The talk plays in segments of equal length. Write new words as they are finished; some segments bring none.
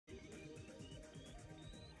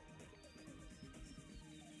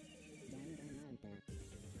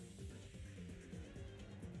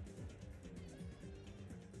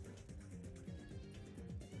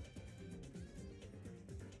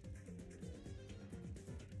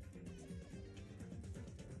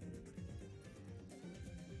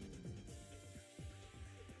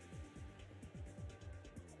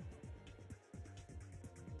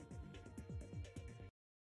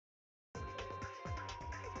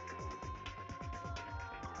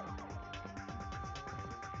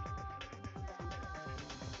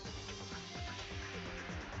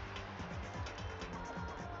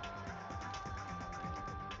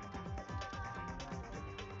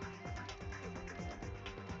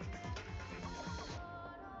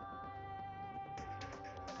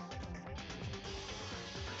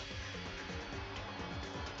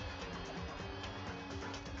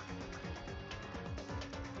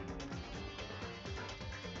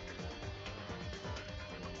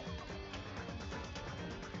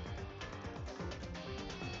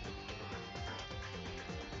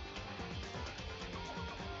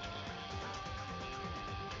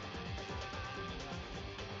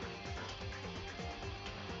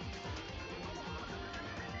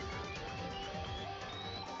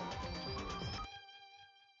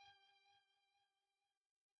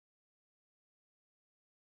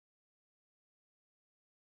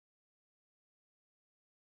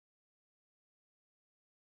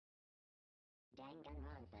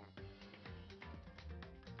Danganronpa.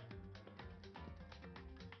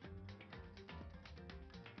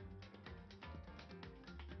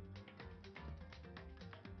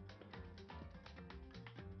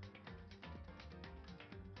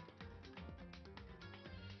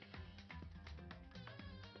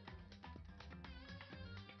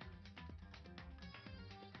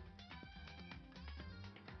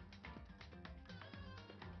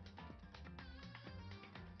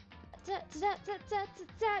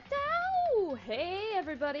 Hey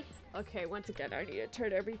everybody! Okay, once again, I need to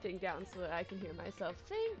turn everything down so that I can hear myself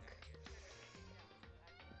think.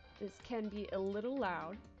 This can be a little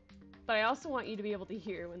loud, but I also want you to be able to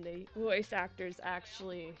hear when the voice actors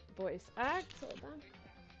actually voice act. Hold on.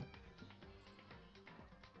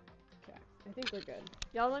 Okay, I think we're good.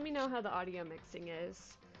 Y'all let me know how the audio mixing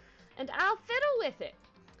is, and I'll fiddle with it.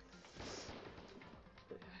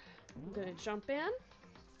 I'm gonna jump in.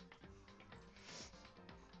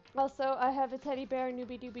 Also, I have a teddy bear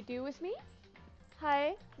Newbie Doobie Doo with me.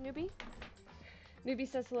 Hi, Newbie. Newbie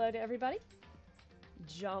says hello to everybody.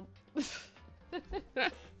 Jump.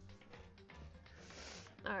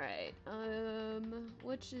 Alright,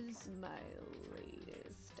 which is my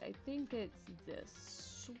latest? I think it's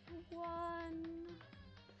this one.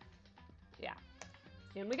 Yeah.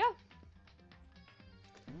 In we go.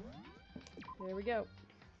 There we go.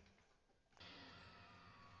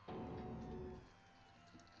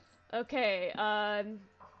 Okay,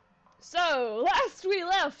 so last we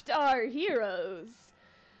left our heroes.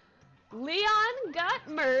 Leon got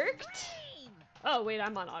murked. Oh wait,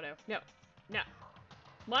 I'm on auto. No.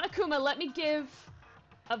 Monokuma, let me give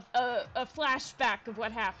a flashback of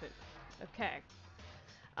what happened. Okay.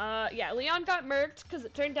 Yeah, Leon got murked because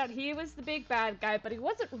it turned out he was the big bad guy, but he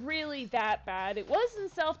wasn't really that bad. It was in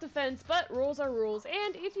self-defense, but rules are rules,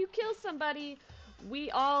 and if you kill somebody,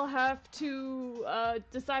 we all have to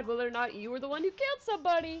decide whether or not you were the one who killed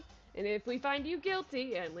somebody. And if we find you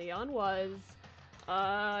guilty, and Leon was,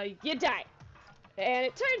 you die. And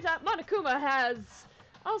it turns out Monokuma has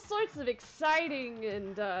all sorts of exciting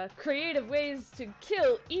and creative ways to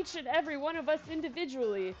kill each and every one of us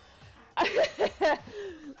individually.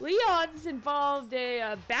 Leon's involved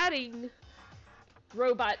a batting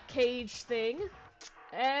robot cage thing.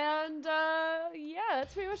 And yeah,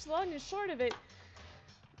 that's pretty much the long and short of it.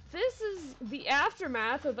 This is the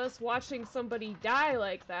aftermath of us watching somebody die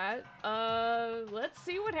like that. Let's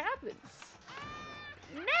see what happens.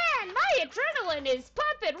 Man, my adrenaline is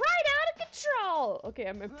pumping right out of control! Okay,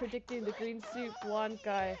 I'm predicting the green suit blonde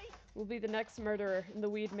guy will be the next murderer, and the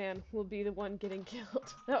weed man will be the one getting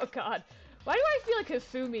killed. Oh god. Why do I feel like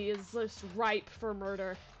Hifumi is just ripe for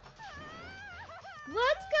murder? What's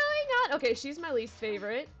going on? Okay, she's my least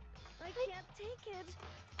favorite. I can't take it.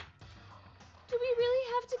 Do we really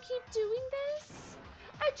have to keep doing this?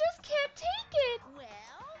 I just can't take it!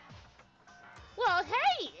 Well,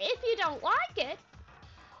 hey, if you don't like it,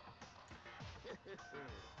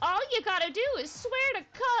 all you gotta do is swear to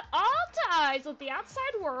cut all ties with the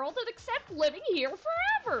outside world and accept living here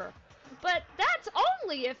forever. But that's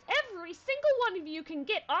only if every single one of you can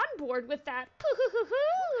get on board with that.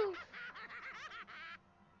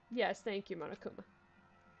 Yes, thank you, Monokuma.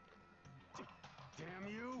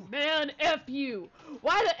 Damn you! Man, F you!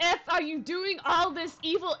 Why the F are you doing all this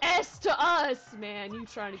evil S to us? Man, you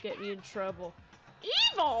trying to get me in trouble.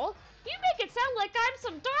 Evil? You make it sound like I'm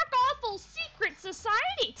some dark, awful, secret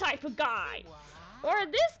society type of guy. Or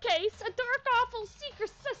in this case, a dark, awful,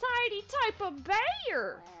 secret society type of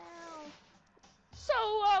bear. So,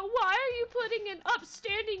 why are you putting an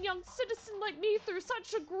upstanding young citizen like me through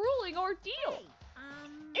such a grueling ordeal?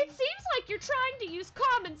 It seems like you're trying to use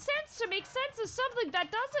common sense to make sense of something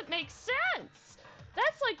that doesn't make sense.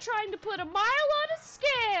 That's like trying to put a mile on a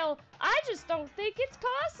scale. I just don't think it's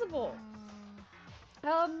possible.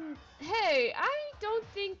 Hey, I don't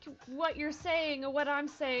think what you're saying and what I'm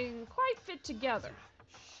saying quite fit together.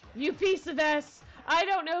 You piece of S, I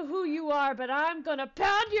don't know who you are, but I'm gonna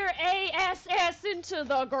pound your ASS into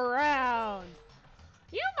the ground.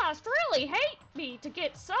 You must really hate me to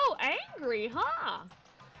get so angry, huh?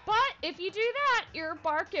 But if you do that, you're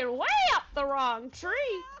barking way up the wrong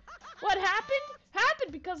tree. What happened?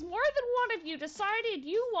 Happened because more than one of you decided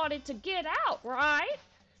you wanted to get out, right?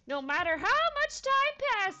 No matter how much time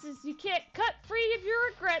passes, you can't cut free of your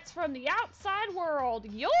regrets from the outside world.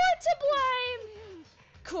 You're to blame.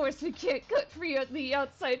 Of course we can't cut free of the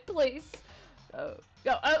outside place. Of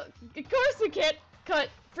course we can't cut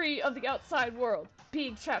free of the outside world.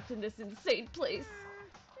 Being trapped in this insane place.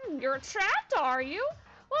 You're trapped, are you?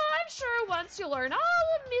 Well, I'm sure once you learn all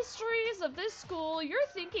the mysteries of this school, your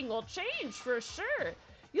thinking will change for sure.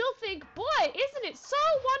 You'll think, boy, isn't it so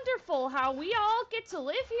wonderful how we all get to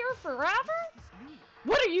live here forever?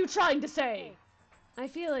 What are you trying to say? I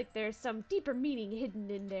feel like there's some deeper meaning hidden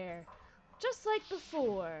in there. Just like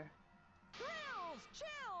before. Thrills,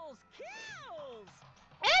 chills, kills!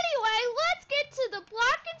 Anyway, let's get to the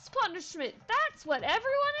Blacken's punishment. That's what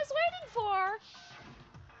everyone is waiting for.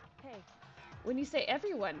 Hey. When you say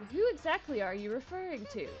everyone, who exactly are you referring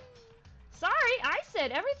to? Sorry, I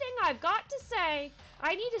said everything I've got to say.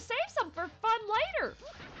 I need to save some for fun later.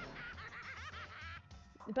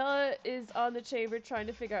 Bella is on the chamber trying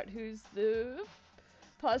to figure out who's the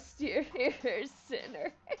posterior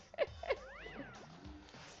sinner.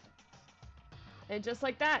 And just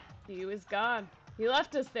like that, he was gone. He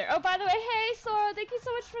left us there. Oh, by the way, hey, Sora, thank you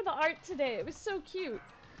so much for the art today. It was so cute.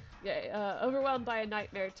 Yeah, overwhelmed by a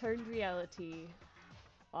nightmare turned reality.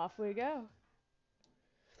 Off we go.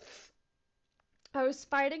 I was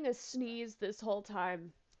fighting a sneeze this whole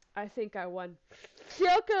time. I think I won.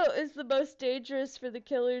 Kyoko is the most dangerous for the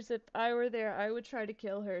killers. If I were there, I would try to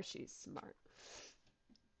kill her. She's smart.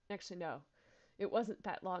 Actually, no. It wasn't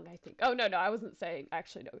that long, I think. Oh, no, I wasn't saying.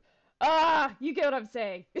 Actually, no. Ah, you get what I'm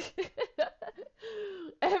saying.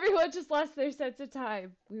 Everyone just lost their sense of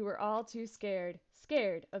time. We were all too scared.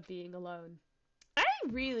 Scared of being alone. I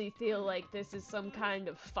really feel like this is some kind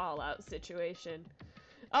of Fallout situation.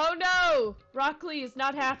 Oh no! Rock Lee is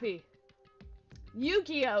not happy.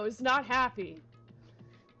 Yu-Gi-Oh is not happy.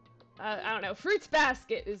 I don't know. Fruits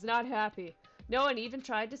Basket is not happy. No one even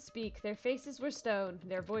tried to speak. Their faces were stone,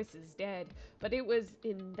 their voices dead. But it was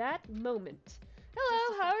in that moment.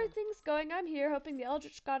 Hello, how are things going? I'm here, hoping the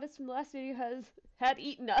Eldritch Goddess from the last video had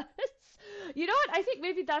eaten us. You know what? I think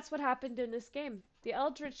maybe that's what happened in this game. The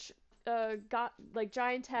Eldritch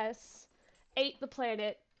giantess ate the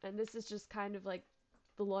planet, and this is just kind of like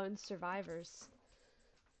the lone survivors.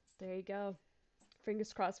 There you go.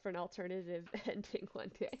 Fingers crossed for an alternative ending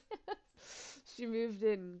one day. She moved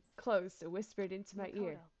in close and whispered into my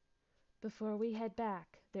ear. Before we head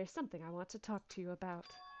back, there's something I want to talk to you about.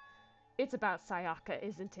 It's about Sayaka,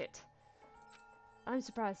 isn't it? I'm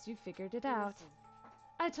surprised you figured it out.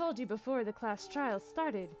 I told you before the class trials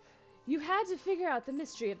started. You had to figure out the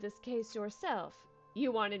mystery of this case yourself.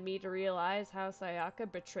 You wanted me to realize how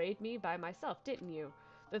Sayaka betrayed me by myself, didn't you?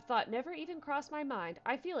 The thought never even crossed my mind.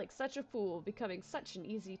 I feel like such a fool, becoming such an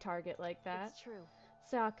easy target like that. It's true.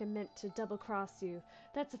 Sayaka meant to double-cross you.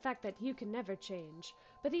 That's a fact that you can never change.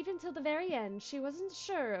 But even till the very end, she wasn't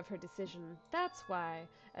sure of her decision. That's why,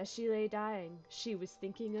 as she lay dying, she was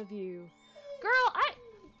thinking of you. Girl,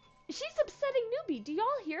 she's upsetting Newbie. Do y'all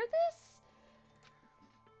hear this?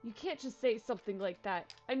 You can't just say something like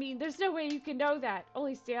that. I mean, there's no way you can know that.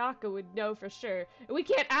 Only Sayaka would know for sure. And we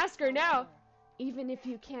can't ask her now. Even if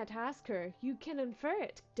you can't ask her, you can infer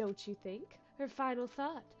it, don't you think? Her final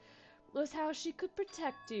thought was how she could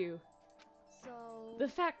protect you. So... The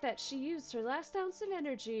fact that she used her last ounce of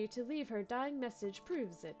energy to leave her dying message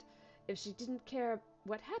proves it. If she didn't care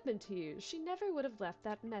what happened to you, she never would have left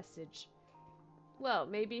that message. Well,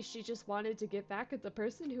 maybe she just wanted to get back at the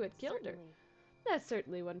person who had killed her. That's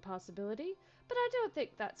certainly one possibility, but I don't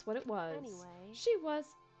think that's what it was. Anyway... She was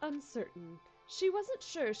uncertain. She wasn't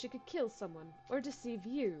sure she could kill someone, or deceive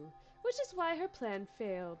you, which is why her plan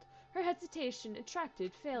failed. Her hesitation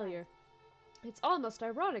attracted failure. It's almost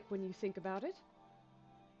ironic when you think about it.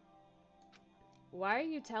 Why are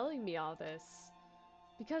you telling me all this?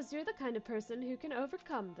 Because you're the kind of person who can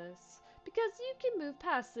overcome this. Because you can move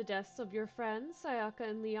past the deaths of your friends, Sayaka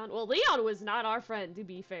and Leon. Well, Leon was not our friend, to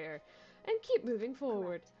be fair. And keep moving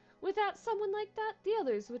forward. Correct. Without someone like that, the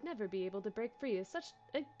others would never be able to break free of such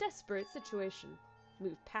a desperate situation.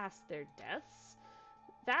 Move past their deaths?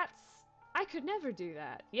 I could never do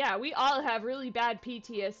that. Yeah, we all have really bad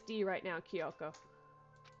PTSD right now, Kyoko.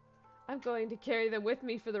 I'm going to carry them with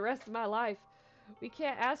me for the rest of my life. We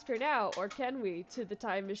can't ask her now, or can we, to the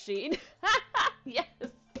time machine? Yes!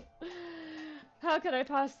 How could I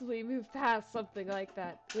possibly move past something like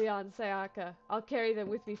that? Leon, Sayaka, I'll carry them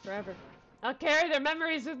with me forever. I'll carry their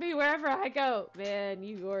memories with me wherever I go. Man,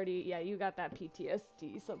 you got that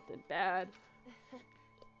PTSD, something bad.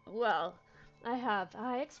 Well, I have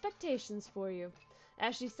high expectations for you.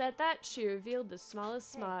 As she said that, she revealed the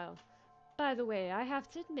smallest smile. By the way, I have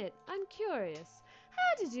to admit, I'm curious.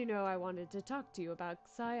 How did you know I wanted to talk to you about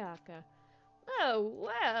Sayaka? Oh,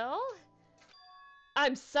 well...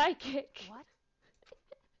 I'm psychic. What?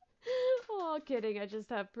 Oh, kidding. I just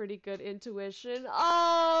have pretty good intuition.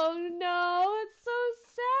 Oh, no. It's so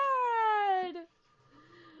sad.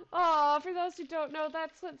 Oh, for those who don't know,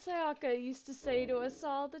 that's what Sayaka used to say to us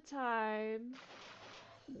all the time.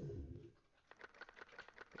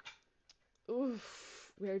 Oof.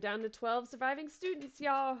 We're down to 12 surviving students,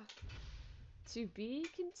 y'all. To be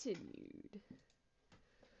continued.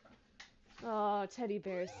 Oh, teddy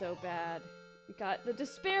bear is so bad. We got the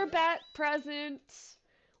despair bat present.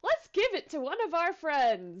 Let's give it to one of our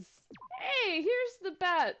friends. Hey, here's the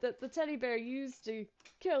bat that the teddy bear used to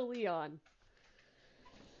kill Leon.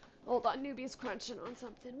 Hold on, Newbie's crunching on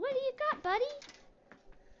something. What do you got, buddy?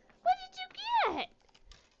 What did you get?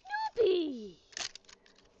 Newbie!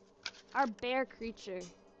 Our bear creature.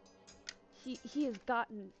 He has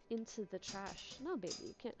gotten into the trash. No, baby,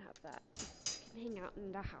 you can't have that. You can hang out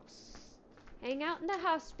in the house. Hang out in the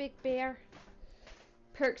house, big bear.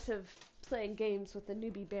 Perks of playing games with a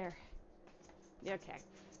newbie bear. Okay.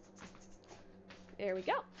 There we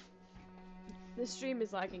go. The stream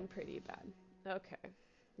is lagging pretty bad. Okay.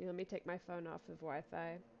 Let me take my phone off of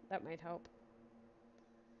Wi-Fi. That might help.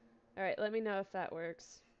 Alright, let me know if that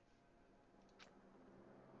works.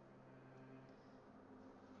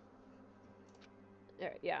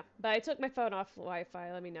 Alright, yeah. But I took my phone off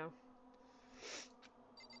Wi-Fi. Let me know.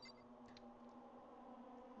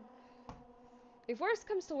 If worst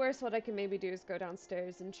comes to worst, what I can maybe do is go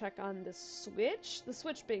downstairs and check on the switch. The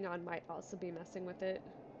switch being on might also be messing with it.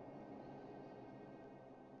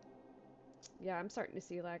 Yeah, I'm starting to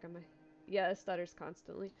see lag on my... Yeah, it stutters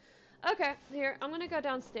constantly. Okay, here, I'm gonna go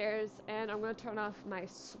downstairs and I'm gonna turn off my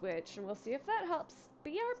switch and we'll see if that helps.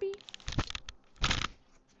 BRB.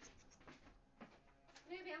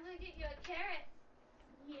 Maybe I'm gonna get you a carrot.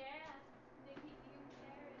 Yeah, I'm gonna get you a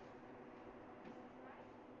carrot.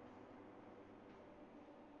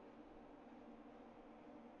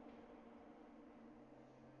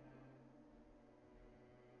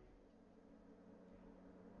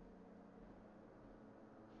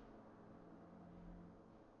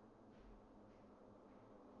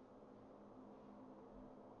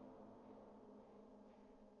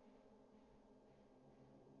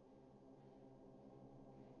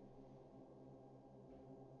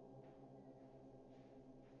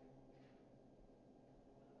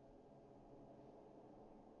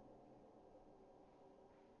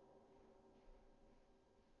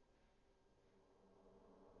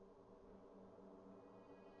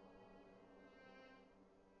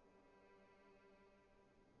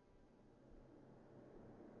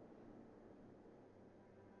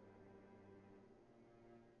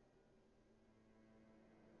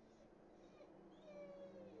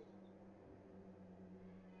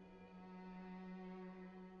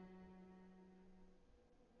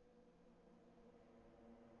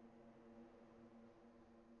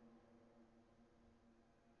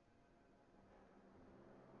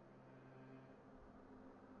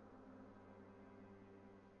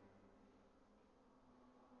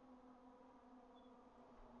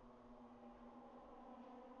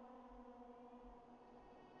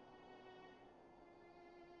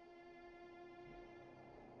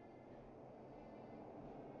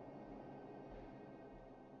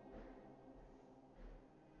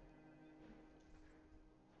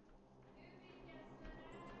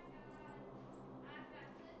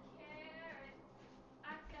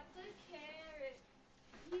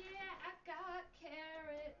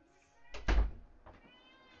 Right.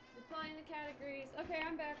 Applying the categories. Okay,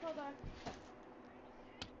 I'm back. Hold on.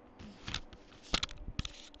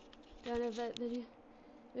 Don't have that video.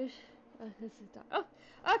 This is done. Oh,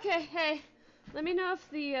 okay. Hey, let me know if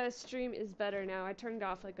the stream is better now. I turned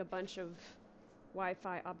off like a bunch of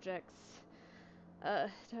Wi-Fi objects. Don't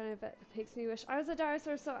know if that makes me wish I was a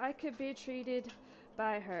dinosaur so I could be treated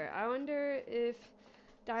by her. I wonder if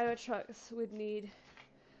Dino Trucks would need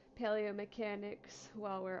paleomechanics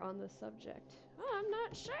while we're on the subject. Oh, I'm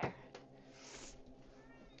not sure.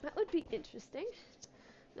 That would be interesting.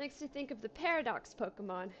 Makes me think of the Paradox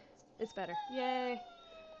Pokemon. It's better. Yay.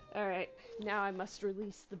 Alright, now I must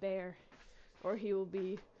release the bear, or he will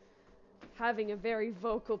be having a very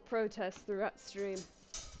vocal protest throughout stream.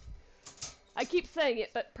 I keep saying it,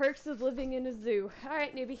 but perks of living in a zoo.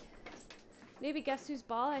 Alright, newbie. Newbie, guess whose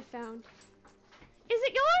ball I found? Is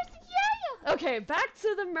it yours? Yeah! Okay, back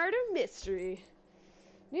to the murder mystery.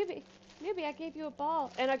 Newbie, I gave you a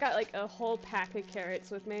ball. And I got like a whole pack of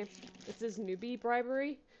carrots with me. This is newbie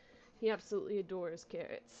bribery. He absolutely adores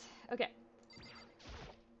carrots. Okay.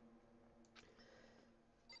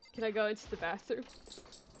 Can I go into the bathroom?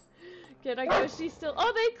 Can I go? She's still...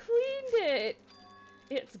 Oh, they cleaned it!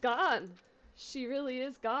 It's gone. She really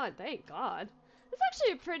is gone. Thank God. It's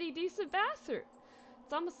actually a pretty decent bathroom.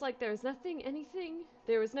 It's almost like there was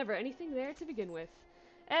there was never anything there to begin with.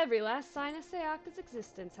 Every last sign of Sayaka's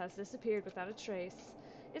existence has disappeared without a trace.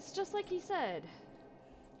 It's just like he said.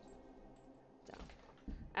 So,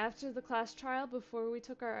 After the class trial, before we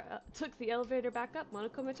took the elevator back up,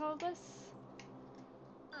 Monokuma told us.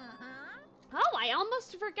 Oh, I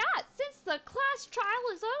almost forgot. Since the class trial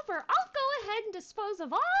is over, I'll go ahead and dispose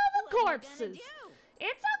of all the corpses.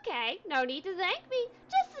 It's okay. No need to thank me.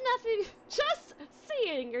 Just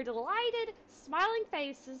seeing your delighted, smiling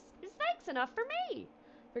faces is thanks enough for me.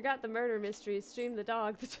 Forgot the murder mystery. Stream the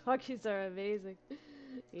dog. The doggies are amazing.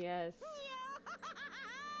 Yes.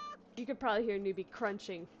 You could probably hear Newbie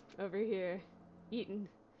crunching over here, eating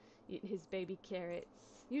his baby carrots.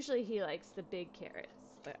 Usually he likes the big carrots,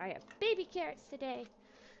 but I have baby carrots today.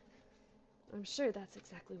 I'm sure that's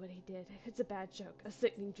exactly what he did. It's a bad joke, a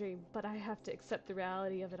sickening dream, but I have to accept the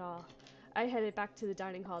reality of it all. I headed back to the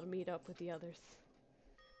dining hall to meet up with the others.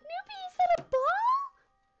 Newbie, is that a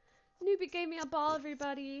ball? Newbie gave me a ball,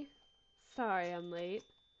 everybody. Sorry I'm late.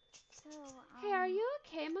 So, Hey, are you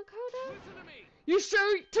okay, Makoto? Listen to me! You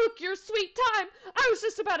sure took your sweet time? I was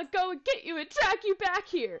just about to go and get you and drag you back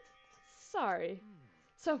here. Sorry.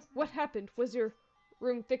 So, what happened? Was your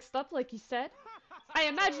room fixed up like you said? I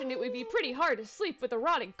imagine it would be pretty hard to sleep with a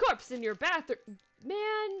rotting corpse in your bathroom.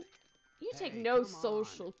 Man, you take Hey, no come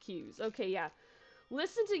social cues. Okay, yeah.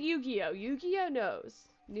 Listen to Yu-Gi-Oh! Yu-Gi-Oh! Knows.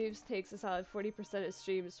 Noobs takes a solid 40% of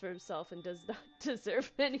streams for himself and does not deserve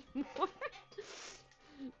any more.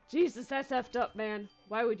 Jesus, that's effed up, man.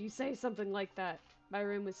 Why would you say something like that? My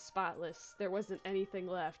room was spotless. There wasn't anything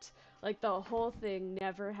left. Like the whole thing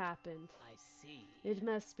never happened. I see. It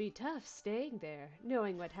must be tough staying there,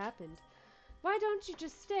 knowing what happened. Why don't you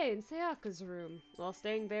just stay in Sayaka's room? While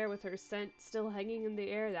staying there with her scent still hanging in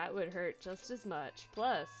the air, that would hurt just as much.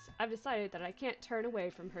 Plus, I've decided that I can't turn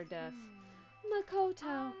away from her death.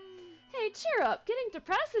 Makoto. Hey, cheer up. Getting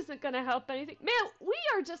depressed isn't gonna help anything. Man, we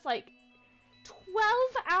are just like 12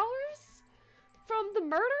 hours from the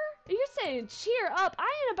murder? You're saying cheer up. I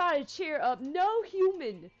ain't about to cheer up. No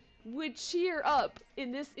human would cheer up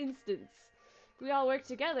in this instance. If we all work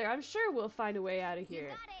together, I'm sure we'll find a way out of here.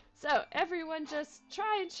 So, everyone just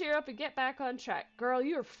try and cheer up and get back on track. Girl,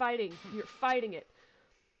 you're fighting. You're fighting it.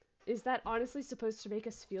 Is that honestly supposed to make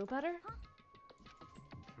us feel better?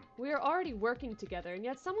 We are already working together, and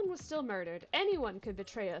yet someone was still murdered. Anyone could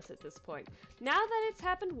betray us at this point. Now that it's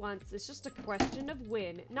happened once, it's just a question of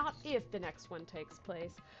when, not if the next one takes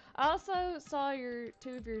place. I also saw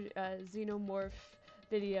two of your xenomorph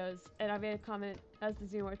videos, and I made a comment as the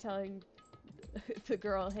xenomorph telling the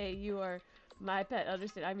girl, hey, you are my pet.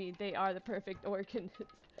 Understand? I mean, they are the perfect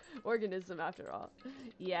organism after all.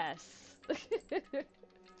 Yes.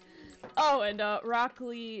 Oh, and Rock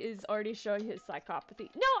Lee is already showing his psychopathy.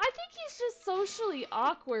 No, I think he's just socially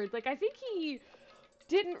awkward. Like, I think he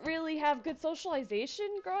didn't really have good socialization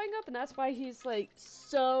growing up, and that's why he's, like,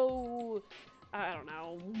 so, I don't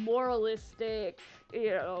know, moralistic, you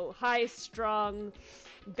know, high-strung,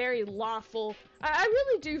 very lawful. I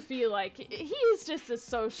really do feel like he's just a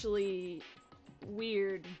socially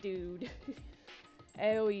weird dude.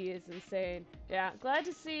 AoE is insane. Yeah, glad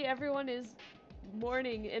to see everyone is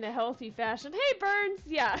mourning in a healthy fashion. Hey, Burns!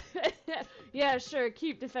 Yeah. Yeah, sure,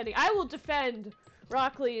 keep defending. I will defend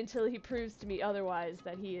Rock Lee until he proves to me otherwise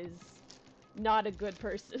that he is not a good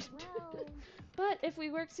person. well, But if we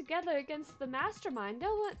work together against the mastermind,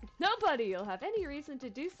 nobody will have any reason to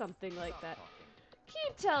do something like that.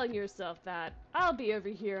 Keep telling yourself that. I'll be over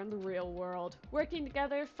here in the real world. Working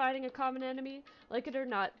together, fighting a common enemy. Like it or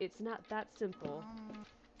not, it's not that simple.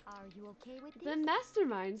 are you okay with this? The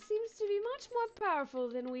mastermind seems to be much more powerful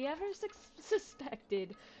than we ever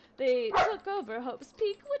suspected. They took over Hope's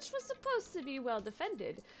Peak, which was supposed to be well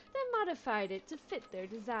defended, then modified it to fit their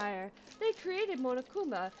desire. They created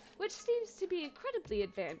Monokuma, which seems to be incredibly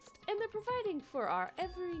advanced, and they're providing for our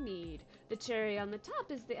every need. The cherry on the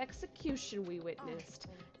top is the execution we witnessed.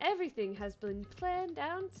 Everything has been planned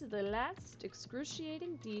down to the last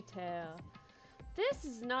excruciating detail. This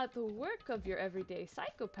is not the work of your everyday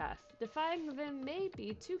psychopath. Defying them may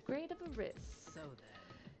be too great of a risk. So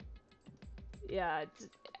then. Yeah,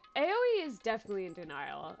 AoE is definitely in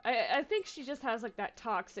denial. I think she just has like that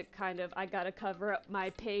toxic kind of I gotta cover up my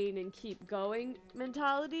pain and keep going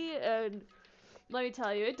mentality, and let me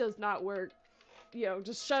tell you, it does not work. You know,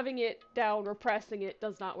 just shoving it down, repressing it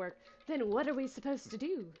does not work. Then what are we supposed to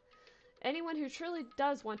do? Anyone who truly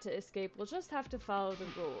does want to escape will just have to follow the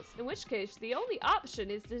rules, in which case the only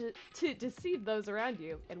option is to deceive those around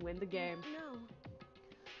you and win the game. No.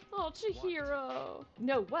 Oh, Chihiro!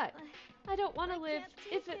 No, what? I don't want to I live can't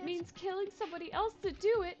if take it it. means killing somebody else to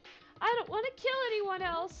do it. I don't want to kill anyone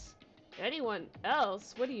else. Anyone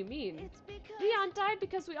else? What do you mean? It's because Leon died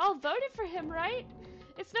because we all voted for him, right?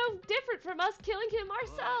 It's no different from us killing him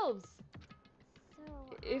ourselves.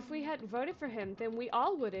 so if we hadn't voted for him, then we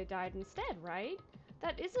all would have died instead, right?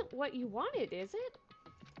 That isn't what you wanted, is it?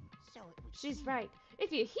 So it would She's seem. right.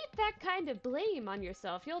 If you heap that kind of blame on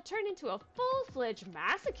yourself, you'll turn into a full-fledged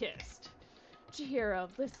masochist. Chihiro,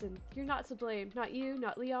 listen, you're not to blame. Not you,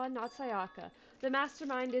 not Leon, not Sayaka. The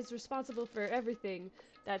mastermind is responsible for everything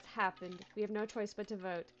that's happened. We have no choice but to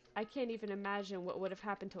vote. I can't even imagine what would have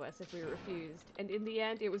happened to us if we refused. And in the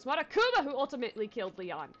end, it was Monokuma who ultimately killed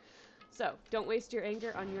Leon. So, don't waste your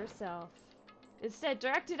anger on yourself. Instead,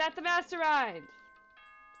 direct it at the mastermind!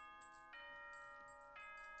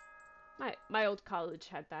 My old college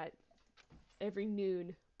had that every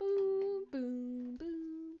noon. Boom, boom,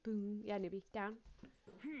 boom, boom. Yeah, newbie, down.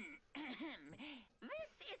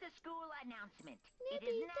 This is a school announcement. It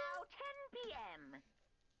Nippy is now 10 p.m.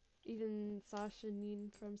 Even Sasha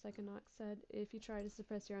Nin from Psychonaut said, if you try to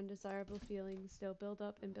suppress your undesirable feelings, they'll build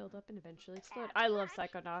up and eventually explode. As I love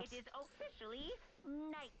such, Psychonauts. It is officially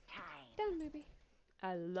nighttime. Down, newbie.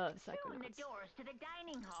 I love Soon the Psychonauts. doors to the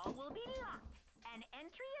dining hall will be locked, and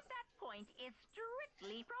entry at that point is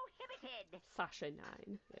strictly prohibited. Sasha 9.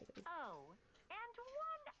 There it is. Oh, and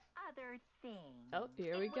one other thing. Oh,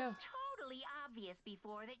 here we go. It was totally obvious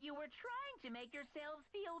before that you were trying to make yourselves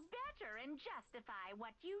feel better and justify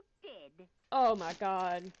what you did. Oh my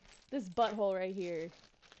god. This butthole right here.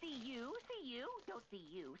 See you, don't see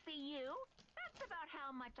you, see you. That's about how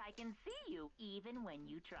much I can see you, even when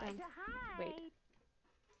you try to hide. Wait.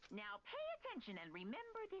 Now pay attention and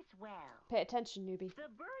remember this well. Pay attention, newbie.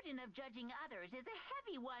 The burden of judging others is a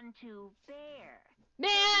heavy one to bear.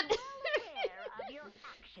 Man! Be well aware of your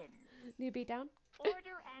actions. Newbie, down.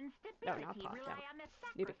 Order and No, not stability pop, rely down. on the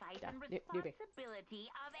Newbie, sacrifice down. and Newbie. responsibility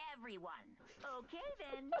of everyone. Okay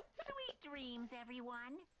then. Sweet dreams,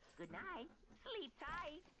 everyone. Good night. Sleep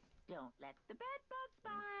tight. Don't let the bed bugs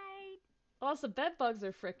bite. Also, bed bugs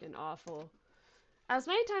are freaking awful. As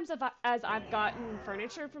many times as I've gotten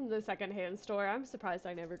furniture from the secondhand store, I'm surprised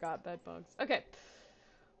I never got bed bugs. Okay.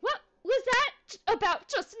 What was that about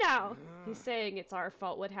just now? He's saying it's our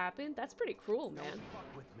fault what happened. That's pretty cruel, man. Fuck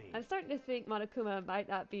with me. I'm starting to think Monokuma might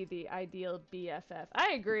not be the ideal BFF.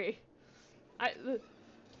 I agree.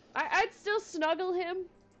 I'd still snuggle him.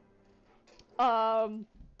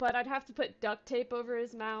 But I'd have to put duct tape over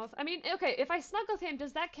his mouth. I mean, okay, if I snuggle him,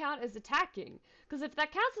 does that count as attacking? Because if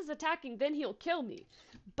that counts as attacking, then he'll kill me.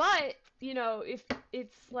 But, you know, if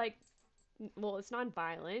it's like, well, it's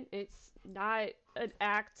non-violent. It's not an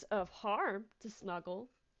act of harm to snuggle.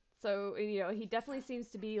 So, you know, he definitely seems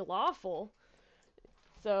to be lawful.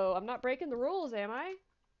 So, I'm not breaking the rules, am I?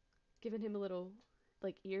 Giving him a little,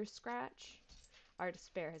 like, ear scratch. Our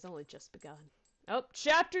despair has only just begun. Oh,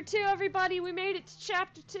 chapter 2, everybody! We made it to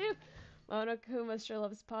chapter 2! Monokuma sure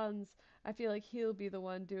loves puns. I feel like he'll be the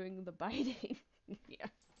one doing the biting. Yeah.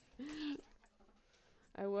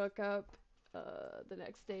 I woke up the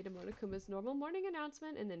next day to Monokuma's normal morning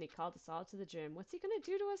announcement, and then he called us all to the gym. What's he gonna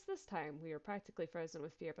do to us this time? We were practically frozen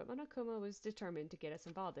with fear, but Monokuma was determined to get us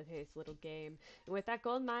involved in his little game. And with that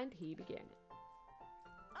goal in mind, he began it.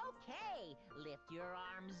 Okay, lift your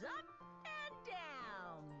arms up and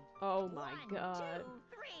down. Oh my 1, god. 2,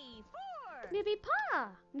 3, 4. Newbie paw!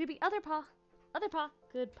 Newbie other paw. Other paw.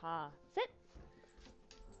 Good paw. Sit.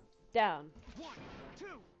 Down. 1, 2,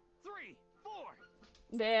 3, 4.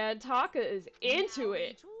 Man, Taka is into Now it.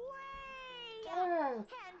 reach way up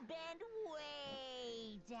and bend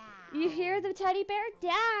way down. You hear the teddy bear?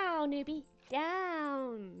 Down, newbie.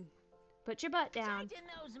 Down. Put your butt down. Tighten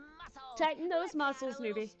those muscles. Tighten those Let's muscles, add a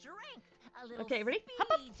little newbie. strength, a little Okay, ready? Speed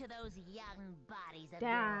Hop up. to those young bodies of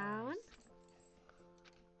Down. yours.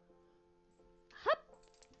 Hop.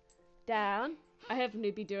 Down. I have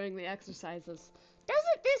newbie doing the exercises.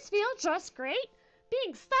 Doesn't this feel just great?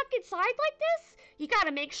 Being stuck inside like this? You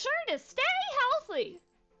gotta make sure to stay healthy.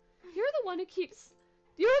 You're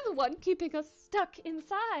the one keeping us stuck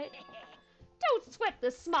inside. Don't sweat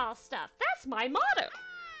the small stuff. That's my motto.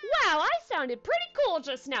 Wow, I sounded pretty cool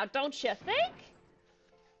just now, don't you think?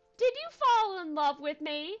 Did you fall in love with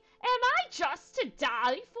me? Am I just to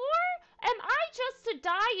die for? Am I just to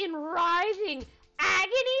die in writhing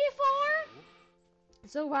agony for?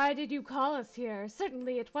 So why did you call us here?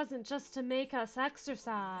 Certainly it wasn't just to make us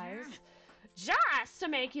exercise. Just to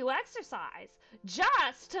make you exercise.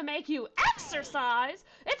 Just to make you exercise.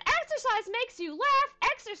 If exercise makes you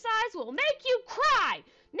laugh, exercise will make you cry.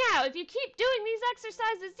 Now, if you keep doing these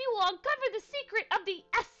exercises, you will uncover the secret of the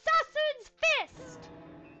assassin's fist.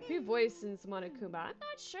 Who voices Monokuma? I'm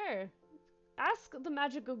not sure. Ask the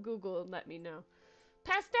magical Google and let me know.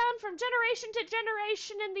 Passed down from generation to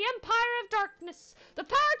generation in the Empire of Darkness. The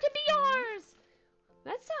power can be yours.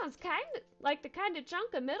 That sounds kind of like the kind of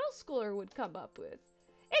junk a middle schooler would come up with.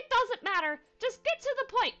 It doesn't matter. Just get to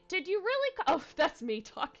the point. Did you really oh, that's me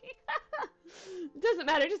talking. It doesn't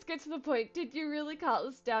matter. Just get to the point. Did you really call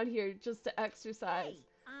us down here just to exercise?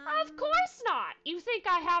 Hey, Of course not. You think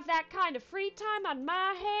I have that kind of free time on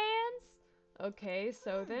my hands? Okay,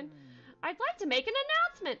 so then I'd like to make an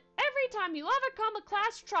announcement. Every time you overcome a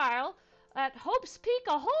class trial at Hope's Peak,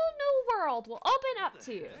 a whole new world will open up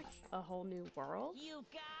to you. A whole new world? you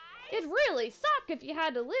guys. It'd really suck if you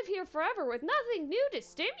had to live here forever with nothing new to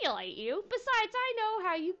stimulate you. Besides, I know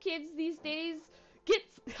how you kids these days get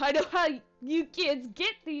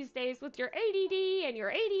these days with your ADD and your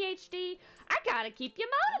ADHD. I gotta keep you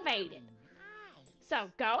motivated. So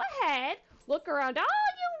go ahead, look around all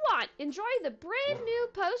you want. Enjoy the brand new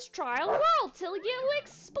post-trial world till you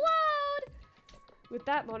explode. With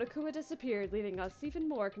that, Monokuma disappeared, leaving us even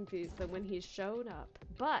more confused than when he showed up.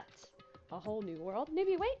 But a whole new world?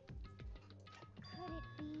 Maybe wait. Could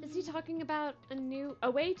it be? Is he talking about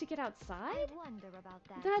a way to get I outside? wonder about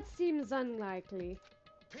that. That seems unlikely.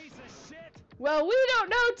 Piece of shit! Well, we don't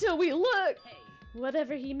know till we look. Hey.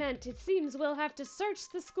 Whatever he meant, it seems we'll have to search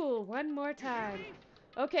the school one more time.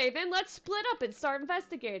 Okay, then let's split up and start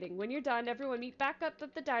investigating. When you're done, everyone meet back up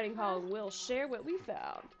at the dining hall and we'll share what we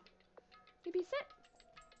found. Maybe sit.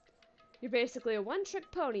 You're basically a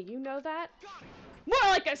one-trick pony, you know that?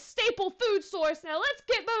 More like a staple food source. Now let's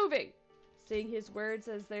get moving. Saying his words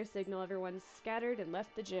as their signal, everyone scattered and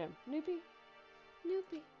left the gym. Noopy,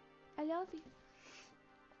 Noopy, I love you.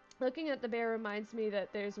 Looking at the bear reminds me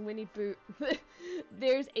that there's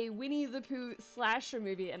there's a Winnie the Pooh slasher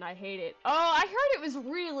movie and I hate it. Oh, I heard it was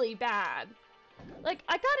really bad. Like,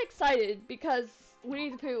 I got excited because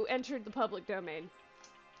Winnie the Pooh entered the public domain.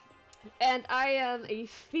 And I am a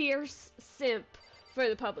fierce simp for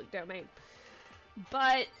the public domain.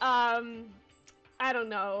 But, I don't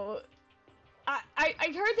know.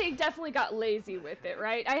 I heard they definitely got lazy with it,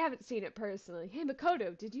 right? I haven't seen it personally. Hey,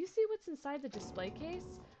 Makoto, did you see what's inside the display case?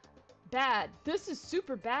 Bad. This is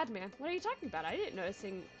super bad, man. What are you talking about? I didn't notice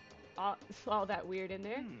all that weird in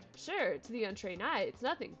there. Sure, to the untrained eye, it's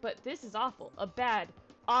nothing, but this is awful. A bad,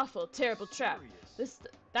 awful, terrible trap.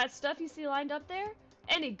 That stuff you see lined up there?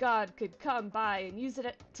 Any god could come by and use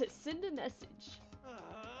it to send a message.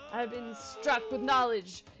 I've been struck with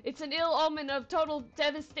knowledge. It's an ill omen of total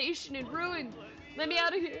devastation and ruin. Let me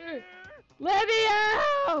out of here. Let me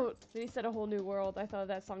out! Then he said a whole new world. I thought of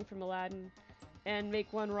that song from Aladdin. And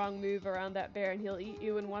make one wrong move around that bear and he'll eat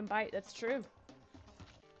you in one bite. That's true.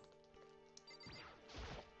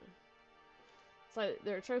 So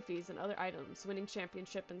there are trophies and other items. Winning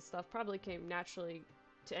championship and stuff probably came naturally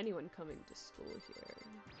to anyone coming to school here.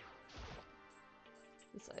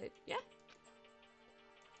 Inside, yeah.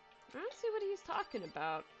 I don't see what he's talking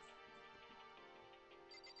about.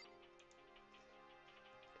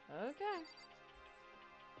 Okay.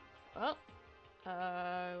 Well,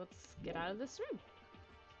 let's get out of this room.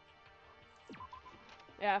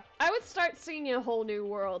 Yeah, I would start singing A Whole New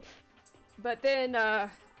World, but then,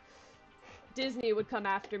 Disney would come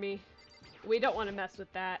after me. We don't want to mess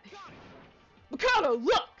with that. Mikado,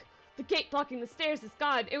 look! The gate blocking the stairs is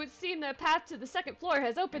gone. It would seem the path to the second floor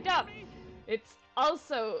has opened up. It's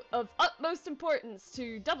also of utmost importance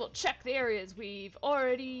to double-check the areas we've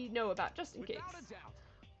already know about, just in case.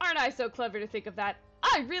 Aren't I so clever to think of that?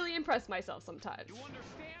 I really impress myself sometimes. You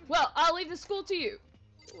understand? Well, I'll leave the school to you.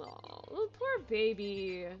 Oh, poor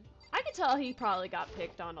baby. I can tell he probably got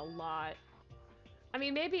picked on a lot. I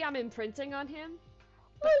mean, maybe I'm imprinting on him,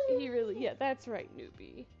 but he really, yeah, that's right,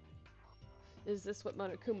 newbie. Is this what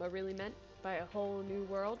Monokuma really meant by a whole new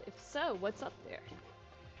world? If so, what's up there?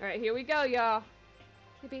 Alright, here we go, y'all.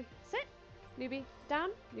 Newbie, sit. Newbie,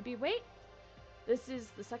 down. Newbie, wait. This is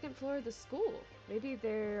the second floor of the school. Maybe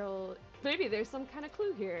there's some kind of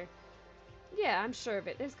clue here. Yeah, I'm sure of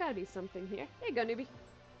it. There's gotta be something here. There you go, newbie.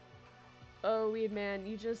 Oh, weed man,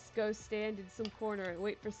 you just go stand in some corner and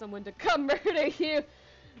wait for someone to come murder you.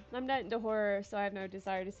 I'm not into horror, so I have no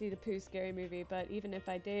desire to see the Pooh scary movie, but even if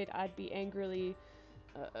I did, I'd be angrily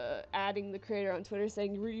adding the creator on Twitter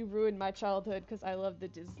saying, you ruined my childhood because I love the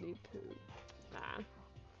Disney Pooh. Nah.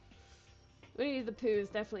 Winnie the Pooh is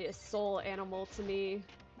definitely a soul animal to me.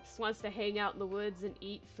 Just wants to hang out in the woods and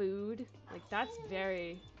eat food. Like, that's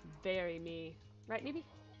very, very me. Right, Newbie?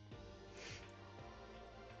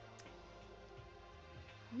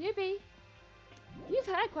 Newbie, you've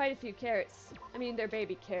had quite a few carrots. I mean, they're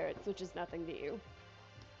baby carrots, which is nothing to you.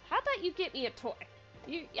 How about you get me a toy?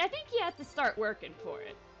 I think you have to start working for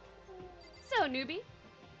it. So, newbie,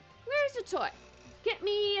 where's the toy? Get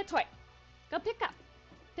me a toy. Go pick up.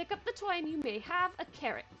 Pick up the toy and you may have a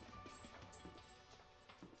carrot.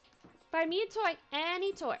 Buy me a toy,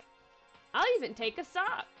 any toy. I'll even take a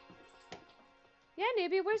sock. Yeah,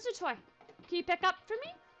 newbie, where's your toy? Can you pick up for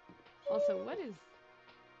me? Also, what is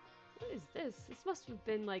this? This must have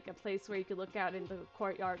been like a place where you could look out into the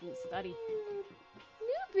courtyard and study.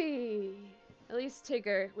 Newbie! At least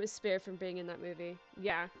Tigger was spared from being in that movie.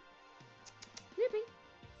 Yeah. Newbie!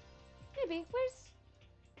 Newbie, where's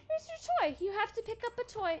your toy? You have to pick up a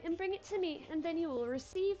toy and bring it to me, and then you will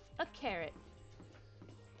receive a carrot.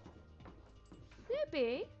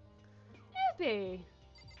 Newbie! Newbie!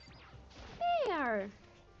 There!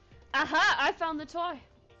 Aha! I found the toy!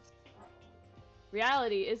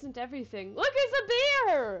 Reality isn't everything. Look, it's a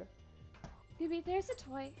bear! Newbie, there's a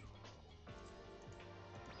toy.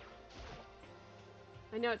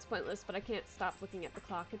 I know it's pointless, but I can't stop looking at the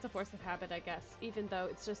clock. It's a force of habit, I guess, even though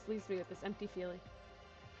it just leaves me with this empty feeling.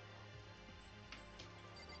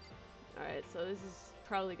 Alright, so this is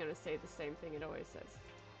probably gonna say the same thing it always says.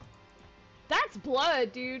 That's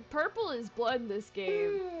blood, dude! Purple is blood in this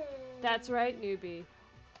game. That's right, newbie.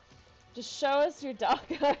 Just show us your dog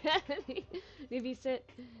already. Newbie, sit.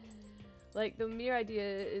 Like, the mere idea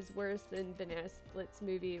is worse than Banana Split's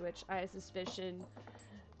movie, which I suspicion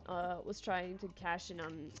was trying to cash in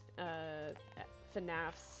on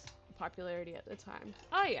FNAF's popularity at the time.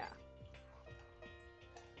 Oh yeah.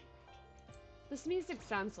 This music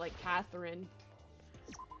sounds like Catherine.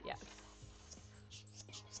 Yes.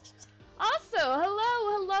 Also,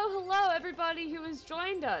 hello everybody who has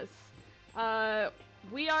joined us.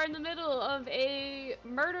 We are in the middle of a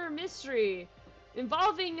murder mystery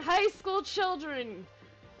involving high school children.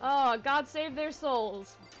 Oh, God save their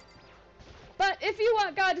souls. But if you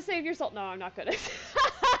want God to save your soul... No, I'm not gonna.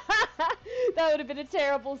 That would have been a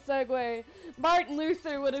terrible segue. Martin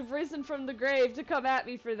Luther would have risen from the grave to come at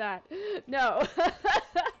me for that. No.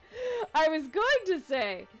 I was going to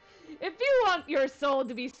say, if you want your soul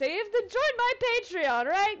to be saved, then join my Patreon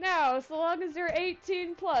right now, so long as you're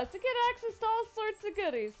 18 plus, to get access to all sorts of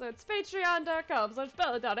goodies. So it's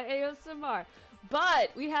patreon.com/belladonna_ASMR.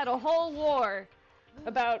 But we had a whole war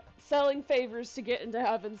about selling favors to get into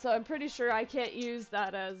heaven, so I'm pretty sure I can't use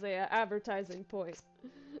that as a advertising point.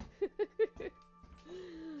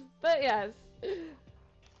 But yes,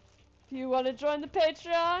 if you want to join the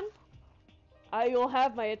Patreon, I will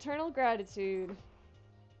have my eternal gratitude.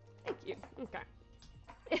 Thank you. Okay.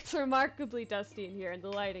 It's remarkably dusty in here, and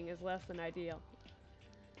the lighting is less than ideal.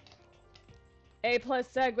 A+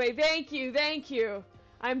 segue. Thank you, thank you.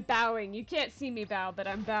 I'm bowing. You can't see me bow, but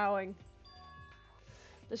I'm bowing.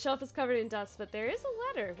 The shelf is covered in dust, but there is a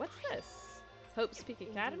letter. What's this? Hope's Peak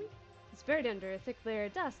Academy? It's buried under a thick layer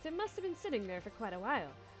of dust. It must have been sitting there for quite a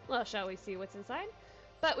while. Well, shall we see what's inside?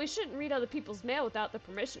 But we shouldn't read other people's mail without the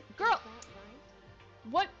permission. Girl!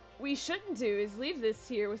 What we shouldn't do is leave this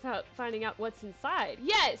here without finding out what's inside.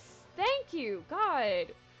 Yes! Thank you!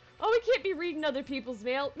 God! Oh, we can't be reading other people's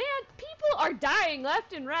mail. Man, people are dying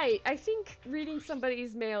left and right. I think reading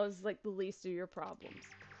somebody's mail is like the least of your problems.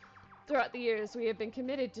 Throughout the years, we have been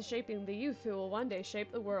committed to shaping the youth who will one day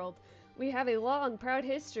shape the world. We have a long, proud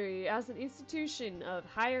history as an institution of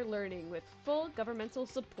higher learning with full governmental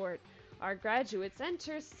support. Our graduates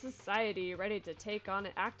enter society ready to take on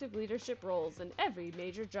active leadership roles in every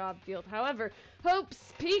major job field. However,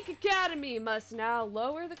 Hope's Peak Academy must now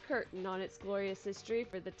lower the curtain on its glorious history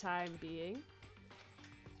for the time being.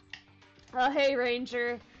 Hey,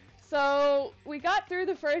 Ranger. So, we got through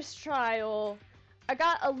the first trial. I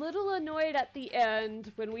got a little annoyed at the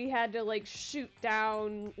end when we had to, like, shoot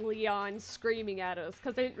down Leon screaming at us,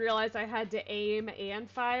 because I didn't realize I had to aim and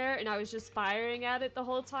fire, and I was just firing at it the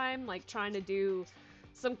whole time, like, trying to do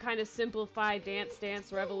some kind of simplified Dance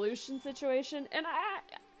Dance Revolution situation, and I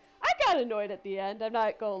got annoyed at the end, I'm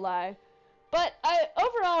not gonna lie. But,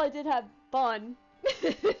 overall, I did have fun.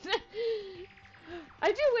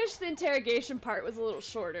 I do wish the interrogation part was a little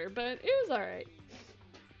shorter, but it was alright.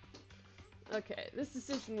 Okay, this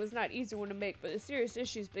decision was not easy one to make, but the serious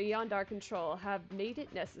issues beyond our control have made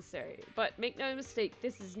it necessary. But make no mistake,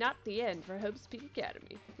 this is not the end for Hope's Peak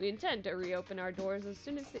Academy. We intend to reopen our doors as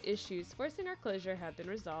soon as the issues forcing our closure have been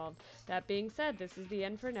resolved. That being said, this is the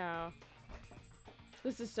end for now.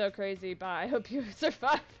 This is so crazy. Bye. I hope you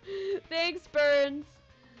survive. Thanks, Burns!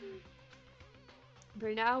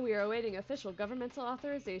 For now, we are awaiting official governmental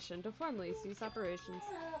authorization to formally cease operations.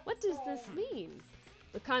 What does this mean?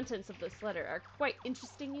 The contents of this letter are quite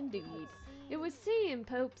interesting indeed. It would seem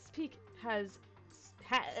Hope's Peak has...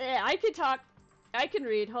 I can talk. I can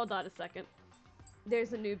read. Hold on a second.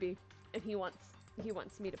 There's a newbie, and he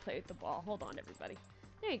wants me to play with the ball. Hold on, everybody.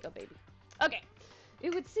 There you go, baby. Okay.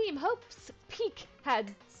 It would seem Hope's Peak has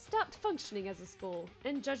stopped functioning as a school,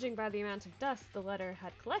 and judging by the amount of dust the letter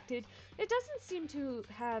had collected, it doesn't seem to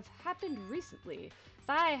have happened recently. If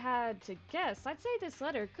I had to guess, I'd say this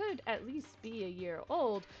letter could at least be a year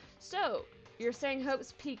old. So, you're saying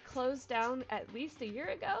Hope's Peak closed down at least a year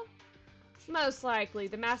ago? Most likely,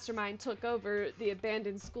 the mastermind took over the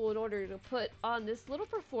abandoned school in order to put on this little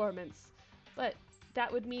performance. But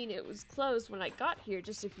that would mean it was closed when I got here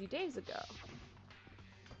just a few days ago.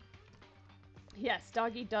 Yes,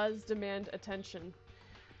 Doggy does demand attention.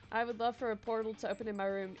 I would love for a portal to open in my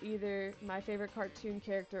room, either my favorite cartoon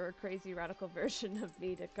character or crazy radical version of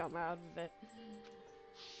me to come out of it.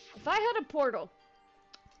 If I had a portal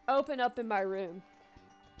open up in my room,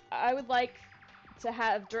 I would like to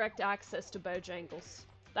have direct access to Bojangles.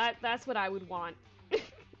 That's what I would want.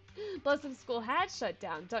 Plus, if school had shut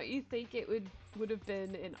down, don't you think it would have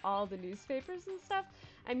been in all the newspapers and stuff?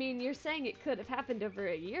 I mean, you're saying it could have happened over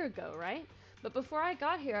a year ago, right? But before I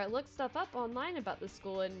got here, I looked stuff up online about the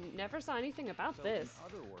school and never saw anything about this.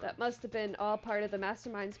 That must have been all part of the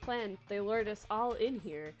mastermind's plan. They lured us all in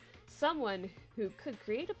here. Someone who could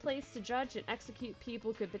create a place to judge and execute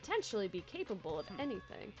people could potentially be capable of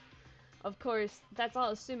anything. Of course, that's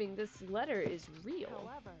all assuming this letter is real.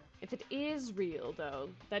 However, If it is real, though,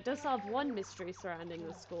 that does solve one mystery surrounding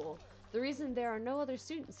the school. The reason there are no other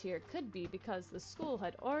students here could be because the school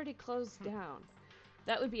had already closed down.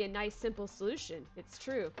 That would be a nice, simple solution, it's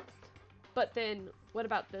true. But then, what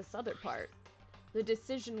about this other part? The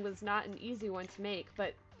decision was not an easy one to make,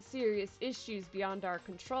 but serious issues beyond our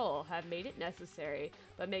control have made it necessary.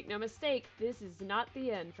 But make no mistake, this is not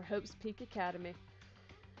the end for Hope's Peak Academy.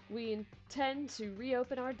 We intend to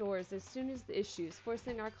reopen our doors as soon as the issues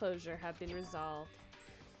forcing our closure have been resolved.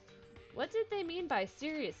 What did they mean by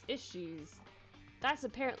serious issues? That's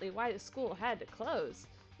apparently why the school had to close.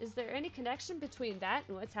 Is there any connection between that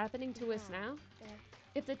and what's happening to us now?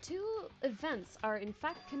 If the two events are in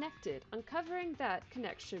fact connected, uncovering that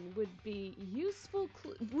connection would be a useful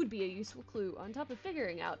clue on top of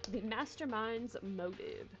figuring out the mastermind's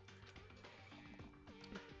motive.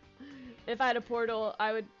 If I had a portal,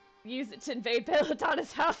 I would use it to invade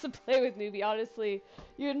Belladonna's house and play with Newbie. Honestly,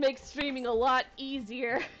 you would make streaming a lot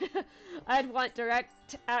easier. I'd want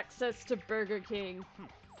direct access to Burger King.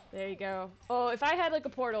 There you go. Oh, if I had like a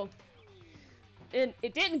portal and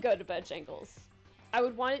it didn't go to Bojangles, I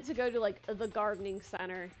would want it to go to like the gardening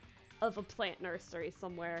center of a plant nursery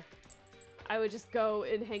somewhere. I would just go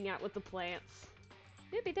and hang out with the plants.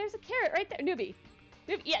 Newbie, there's a carrot right there. Newbie.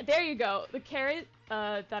 Yeah, there you go. The carrot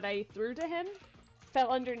that I threw to him fell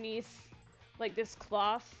underneath like this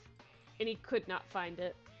cloth and he could not find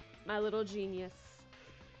it. My little genius.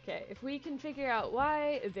 Okay, if we can figure out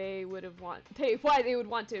why they would want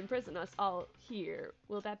to imprison us all here,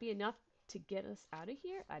 will that be enough to get us out of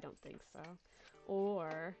here? I don't think so.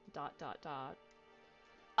 Or ...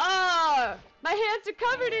 Ah! My hands are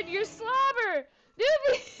covered in your slobber!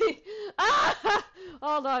 Newbie! Ah!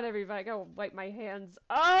 Hold on, everybody. I gotta wipe my hands.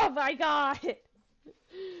 Oh my god!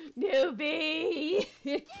 Newbie!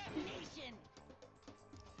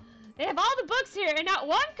 They have all the books here and not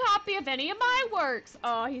one copy of any of my works!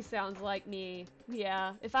 Oh, he sounds like me.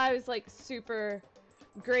 Yeah, if I was like super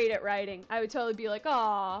great at writing, I would totally be like,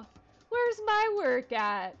 aw, where's my work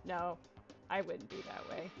at? No, I wouldn't be that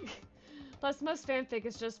way. Plus, most fanfic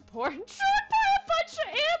is just porn drawn by a bunch of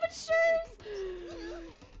amateurs!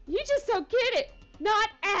 You just don't get it! Not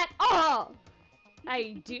at all!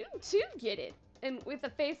 I do too get it. And with a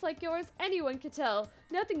face like yours, anyone can tell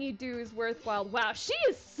nothing you do is worthwhile. Wow, she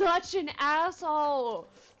is such an asshole!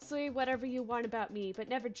 Say whatever you want about me, but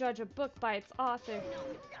never judge a book by its author.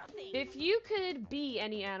 If you could be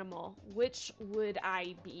any animal, which would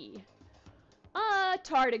I be?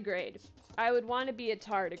 Tardigrade. I would want to be a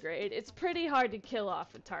tardigrade. It's pretty hard to kill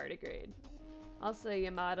off a tardigrade. Also,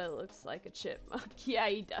 Yamada looks like a chipmunk. Yeah,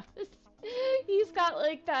 he does. He's got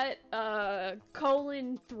like that,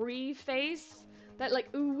 colon 3 face. That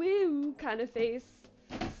like, ooh, kind of face.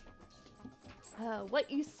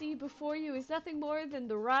 What you see before you is nothing more than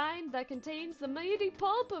the rind that contains the meaty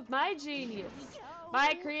pulp of my genius.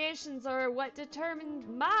 My creations are what determine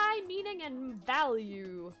my meaning and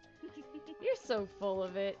value. You're so full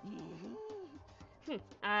of it.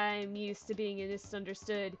 I'm used to being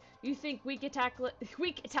misunderstood. You think weak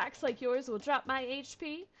attacks like yours will drop my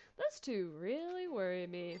HP? Those two really worry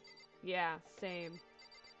me. Yeah, same.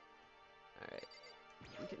 Alright.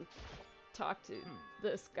 We can talk to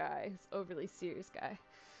this guy, this overly serious guy.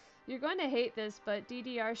 You're going to hate this, but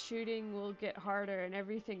DDR shooting will get harder and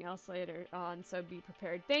everything else later on, so be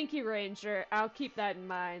prepared. Thank you, Ranger. I'll keep that in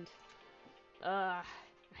mind. I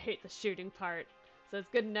hate the shooting part, so it's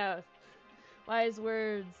good to know. Wise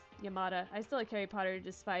words, Yamada. I still like Harry Potter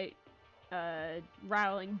despite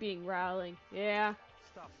Rowling being Rowling. Yeah.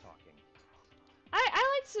 Stop talking.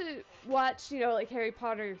 I like to watch, you know, like Harry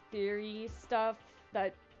Potter theory stuff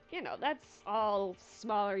that, you know, that's all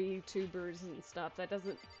smaller YouTubers and stuff that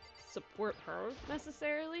doesn't support her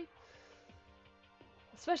necessarily.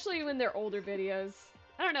 Especially when they're older videos.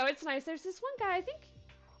 I don't know, it's nice. There's this one guy, I think,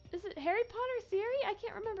 is it Harry Potter Theory? I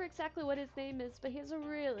can't remember exactly what his name is, but he has a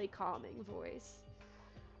really calming voice.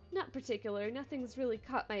 Not particular, nothing's really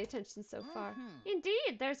caught my attention so far.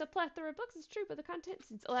 Indeed, there's a plethora of books, it's true, but the content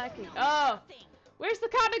is lacking. Oh! Where's the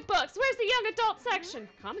comic books? Where's the young adult section?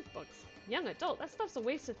 Comic books? Young adult? That stuff's a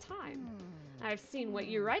waste of time. I've seen what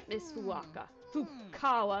you write, Miss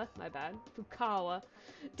Fukawa, my bad. Fukawa.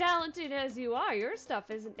 Talented as you are, your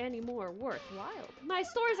stuff isn't any more worthwhile. My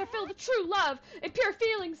stories are filled with true love and pure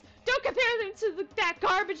feelings. Don't compare them to that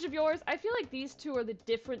garbage of yours. I feel like these two are the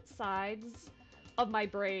different sides of my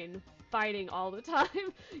brain fighting all the time.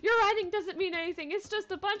 Your writing doesn't mean anything. It's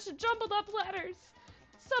just a bunch of jumbled up letters.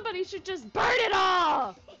 Somebody should just burn it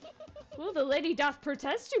all! Well, the lady doth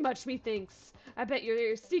protest too much, methinks. I bet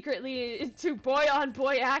you're secretly into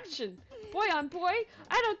boy-on-boy action. Boy-on-boy?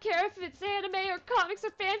 I don't care if it's anime or comics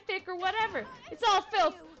or fanfic or whatever. It's all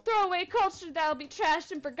filth. Throwaway culture that'll be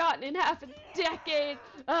trashed and forgotten in half a decade.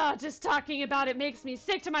 Ah, just talking about it makes me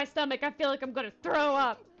sick to my stomach. I feel like I'm gonna throw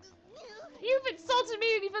up. You've insulted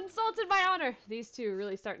me and you've insulted my honor. These two are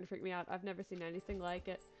really starting to freak me out. I've never seen anything like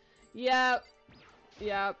it. Yep.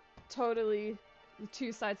 Yep. Totally. The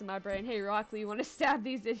two sides of my brain. Hey, Rockley, you want to stab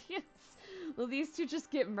these idiots? Will these two just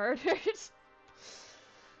get murdered?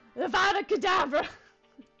 Avada Kedavra!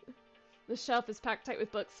 The shelf is packed tight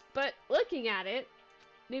with books, but looking at it,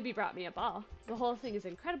 Newbie brought me a ball. The whole thing is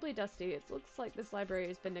incredibly dusty. It looks like this library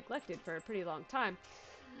has been neglected for a pretty long time.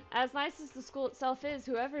 As nice as the school itself is,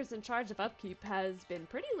 whoever's in charge of upkeep has been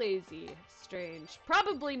pretty lazy. Strange.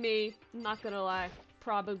 Probably me. I'm not gonna lie.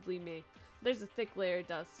 Probably me. There's a thick layer of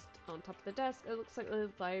dust on top of the desk. It looks like the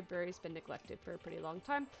library's been neglected for a pretty long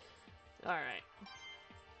time. Alright.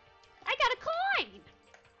 I got a coin!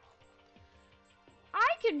 I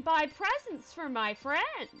can buy presents for my friends!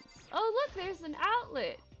 Oh look, there's an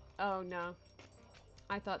outlet! Oh no.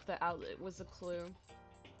 I thought the outlet was a clue.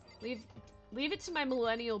 Leave it to my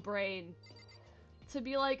millennial brain to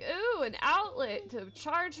be like, ooh, an outlet to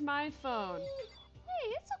charge my phone.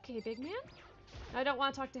 Hey, it's okay, big man. I don't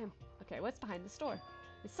want to talk to him. Okay, what's behind the store?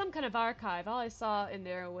 It's some kind of archive. All I saw in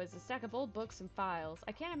there was a stack of old books and files.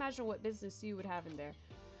 I can't imagine what business you would have in there.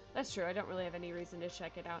 That's true, I don't really have any reason to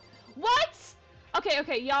check it out. What?!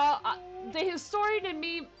 Okay, y'all, the historian in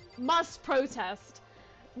me must protest.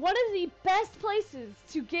 One of the best places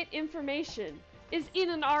to get information is in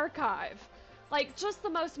an archive. Like, just the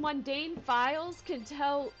most mundane files can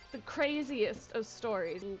tell the craziest of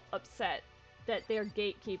stories. I'm upset that they're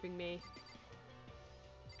gatekeeping me.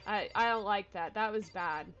 I don't like that. That was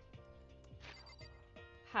bad.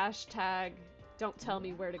 Hashtag, don't tell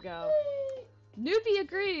me where to go. Newbie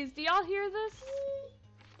agrees. Do y'all hear this?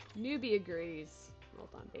 Newbie agrees. Hold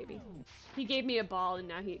on, baby. He gave me a ball and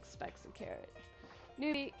now he expects a carrot.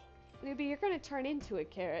 Newbie, you're gonna turn into a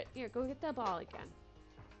carrot. Here, go get that ball again.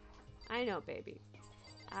 I know, baby.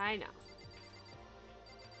 I know.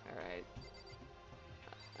 Alright.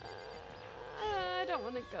 I don't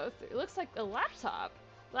want to go through. It looks like a laptop.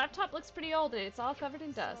 The laptop looks pretty old and it's all covered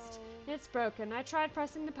in dust. It's broken. I tried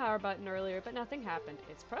pressing the power button earlier, but nothing happened.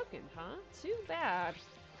 It's broken, huh? Too bad.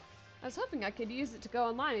 I was hoping I could use it to go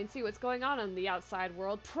online and see what's going on in the outside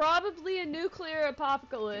world. Probably a nuclear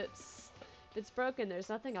apocalypse. If it's broken, there's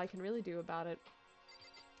nothing I can really do about it.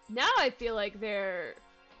 Now I feel like they're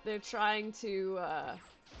trying to,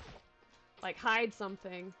 like, hide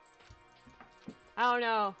something. I don't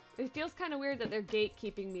know. It feels kind of weird that they're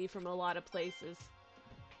gatekeeping me from a lot of places.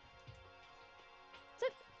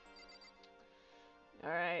 That's it.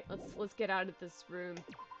 Alright, let's get out of this room.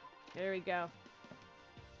 There we go.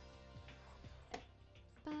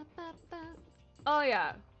 Oh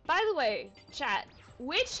yeah. By the way, chat,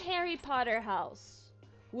 which Harry Potter house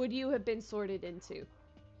would you have been sorted into?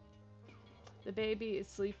 The baby is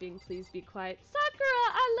sleeping. Please be quiet.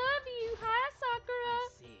 Sakura, I love you. Hi,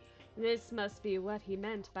 Sakura. This must be what he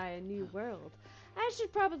meant by a new world. I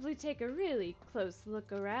should probably take a really close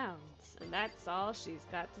look around. And that's all she's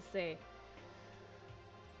got to say.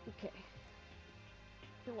 Okay.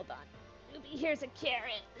 Hold on. Here's a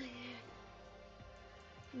carrot.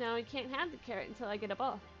 No, I can't have the carrot until I get a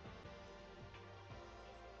ball.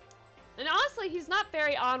 And honestly, he's not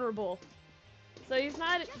very honorable. So he's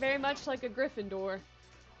not very much like a Gryffindor.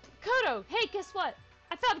 Kodo, hey, guess what?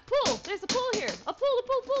 I found a pool! There's a pool here! A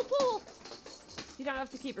pool! You don't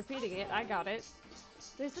have to keep repeating it. I got it.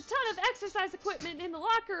 There's a ton of exercise equipment in the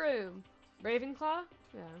locker room. Ravenclaw?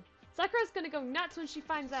 Yeah. Sakura's gonna go nuts when she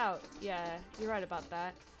finds out. Yeah, you're right about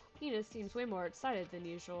that. Hina seems way more excited than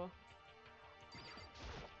usual.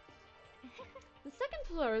 The second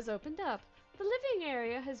floor is opened up. The living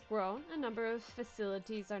area has grown. A number of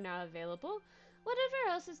facilities are now available. Whatever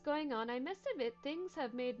else is going on, I must admit things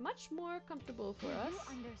have made much more comfortable for us.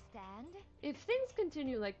 You understand? If things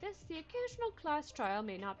continue like this, the occasional class trial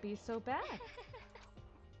may not be so bad.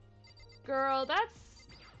 Girl,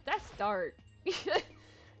 that's dark.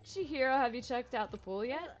 Chihiro, have you checked out the pool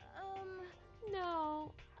yet?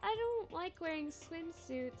 No, I don't like wearing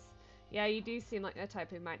swimsuits. Yeah, you do seem like the type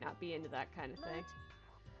who might not be into that kind of thing.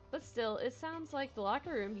 But still, it sounds like the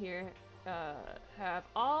locker room here have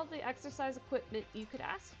all the exercise equipment you could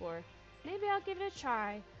ask for. Maybe I'll give it a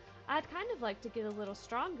try. I'd kind of like to get a little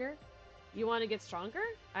stronger. You want to get stronger?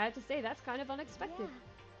 I have to say, that's kind of unexpected.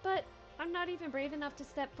 Yeah. But I'm not even brave enough to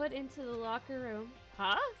step foot into the locker room.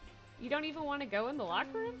 Huh? You don't even want to go in the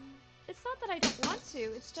locker room? It's not that I don't want to,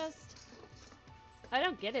 it's just... I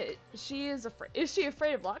don't get it. She is afraid. Is she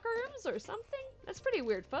afraid of locker rooms or something? That's pretty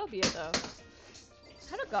weird phobia, though.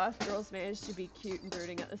 How do goth girls manage to be cute and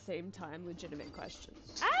brooding at the same time? Legitimate question.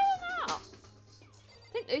 I don't know.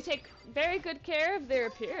 I think they take very good care of their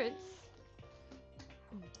appearance.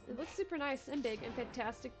 It looks super nice and big and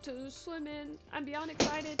fantastic to swim in. I'm beyond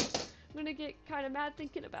excited. I'm gonna get kind of mad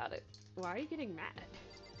thinking about it. Why are you getting mad?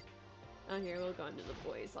 Oh, here, we'll go into the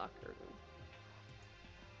boys' locker room.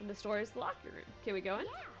 And the store is the locker room. Can we go in?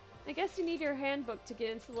 Yeah. I guess you need your handbook to get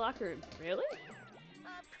into the locker room. Really?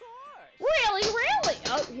 Of course. Really? Really?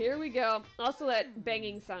 Oh, here we go. Also, that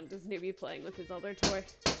banging sound is Newbie playing with his other toy.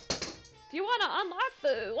 If you want to unlock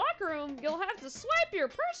the locker room, you'll have to swipe your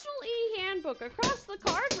personal e-handbook across the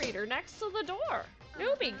card reader next to the door.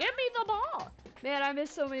 Newbie, give me the ball. Man, I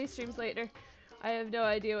missed so many streams later. I have no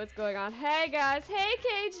idea what's going on. Hey, guys. Hey,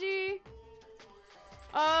 KG.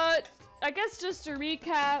 I guess just to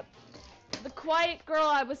recap, the quiet girl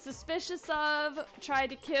I was suspicious of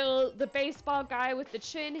tried to kill the baseball guy with the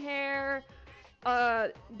chin hair.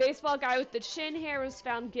 Baseball guy with the chin hair was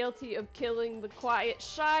found guilty of killing the quiet,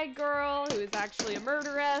 shy girl who is actually a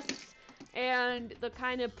murderess. And the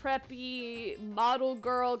kind of preppy model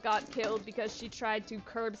girl got killed because she tried to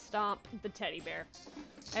curb stomp the teddy bear.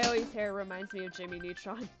 Aoi's hair reminds me of Jimmy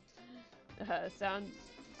Neutron.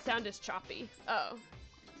 Sound is choppy. Oh.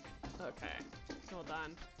 Okay. Hold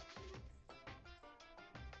on.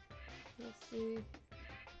 Let's see.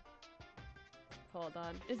 Hold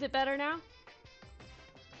on. Is it better now?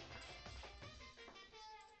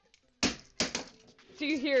 Do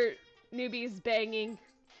you hear Newbies banging?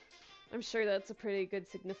 I'm sure that's a pretty good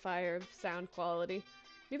signifier of sound quality.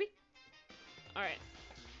 Newbie? Alright.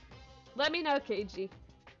 Let me know, KG.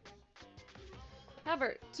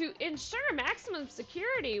 However, to ensure maximum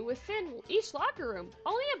security within each locker room,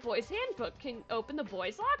 only a boys' handbook can open the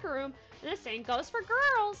boys' locker room, and the same goes for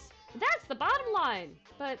girls. That's the bottom line.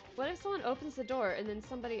 But what if someone opens the door and then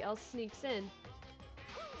somebody else sneaks in?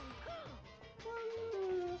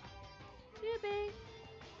 Newbie.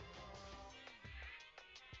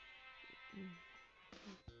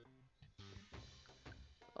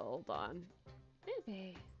 Hold on.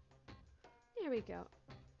 Newbie. There we go.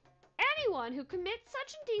 Anyone who commits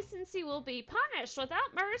such indecency will be punished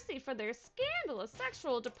without mercy for their scandalous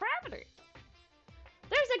sexual depravity.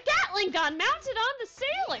 There's a Gatling gun mounted on the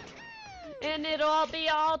ceiling! And it'll all be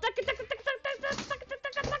all... Just a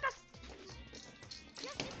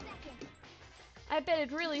second. I bet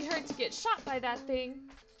it'd really hurt to get shot by that thing.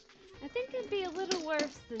 I think it'd be a little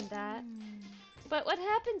worse than that. But what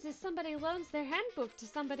happens if somebody loans their handbook to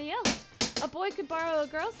somebody else? A boy could borrow a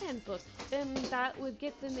girl's handbook, then that would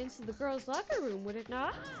get them into the girls' locker room, would it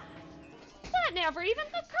not? That never even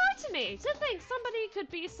occurred to me, to think somebody could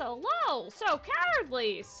be so low, so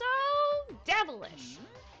cowardly, so devilish.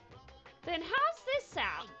 Then how's this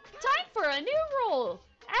sound? Time for a new rule.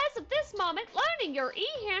 As of this moment, loaning your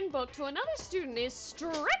e-handbook to another student is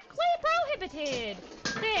strictly prohibited.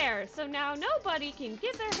 There, so now nobody can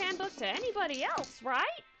give their handbook to anybody else,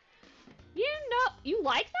 right? You know, you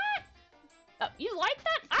like that? You like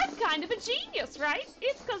that? I'm kind of a genius, right?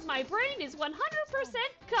 It's because my brain is 100%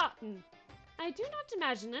 cotton. I do not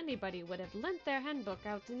imagine anybody would have lent their handbook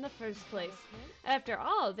out in the first place. After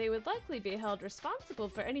all, they would likely be held responsible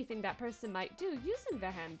for anything that person might do using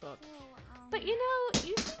the handbook. But you know,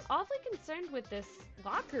 you seem awfully concerned with this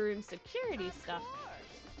locker room security stuff.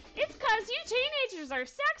 It's cause you teenagers are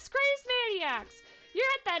sex-crazed maniacs. You're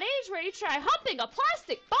at that age where you try humping a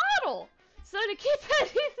plastic bottle. So to keep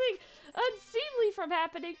anything unseemly from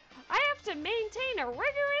happening, I have to maintain a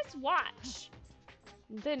rigorous watch.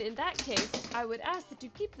 Then in that case, I would ask that you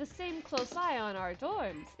keep the same close eye on our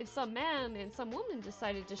dorms. If some man and some woman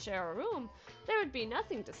decided to share a room, there would be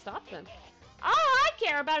nothing to stop them. All I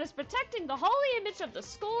care about is protecting the holy image of the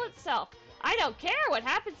school itself. I don't care what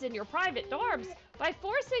happens in your private dorms, by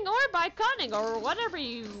forcing or by cunning or whatever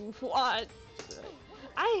you want.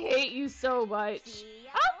 I hate you so much.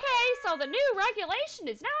 Okay, so the new regulation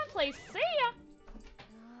is now in place. See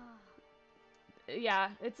ya. Yeah,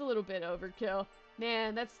 it's a little bit overkill.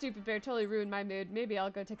 Man, that stupid bear totally ruined my mood. Maybe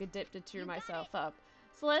I'll go take a dip to cheer myself up.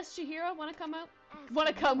 Celeste, Chihiro, wanna come out?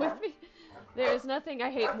 Wanna come with me? There is nothing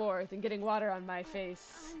I hate more than getting water on my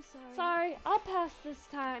face. I'm sorry. Sorry, I'll pass this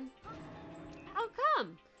time. How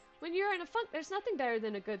come? When you're in a funk, there's nothing better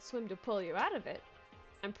than a good swim to pull you out of it.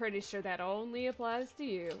 I'm pretty sure that only applies to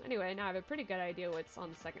you. Anyway, now I have a pretty good idea what's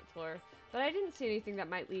on the second floor, but I didn't see anything that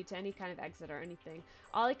might lead to any kind of exit or anything.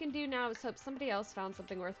 All I can do now is hope somebody else found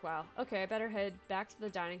something worthwhile. Okay, I better head back to the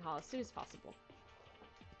dining hall as soon as possible.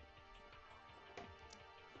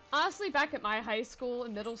 Honestly, back at my high school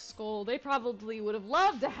and middle school, they probably would have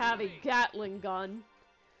loved to have a Gatling gun.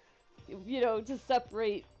 You know, to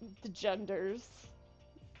separate the genders.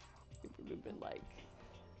 It would have been like,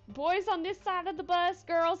 boys on this side of the bus,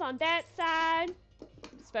 girls on that side.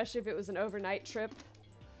 Especially if it was an overnight trip.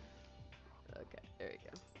 Okay, there you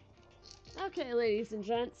go. Okay, ladies and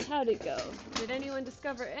gents, how'd it go? Did anyone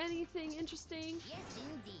discover anything interesting? Yes,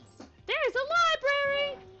 indeed. There's a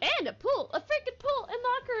library! And a pool! A freaking pool and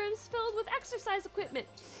locker rooms filled with exercise equipment!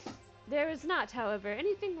 There is not, however,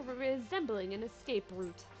 anything resembling an escape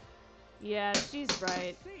route. Yeah, she's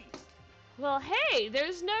right. Well, hey,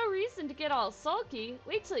 there's no reason to get all sulky.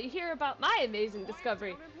 Wait till you hear about my amazing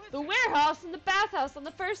discovery. The warehouse and the bathhouse on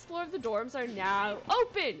the first floor of the dorms are now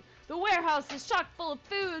open. The warehouse is chock full of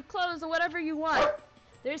food, clothes, and whatever you want.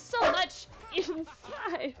 There's so much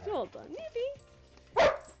inside. Hold on,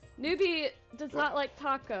 Newbie. Newbie does not like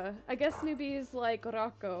Taka. I guess Newbie is like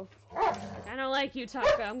Rocco. I don't like you,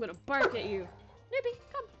 Taka. I'm gonna bark at you. Newbie,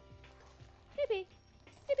 come. Newbie.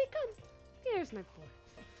 Newbie, come. Here's my boy.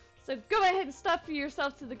 So go ahead and stuff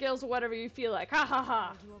yourself to the gills or whatever you feel like. Ha ha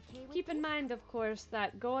ha. Keep in mind, of course,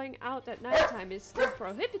 that going out at nighttime is still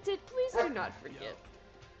prohibited. Please do not forget.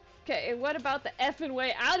 Okay, and what about the effing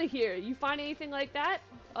way out of here? You find anything like that?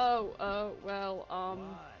 Well,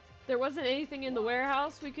 there wasn't anything in the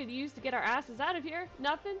warehouse we could use to get our asses out of here?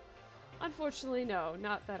 Nothing? Unfortunately, no.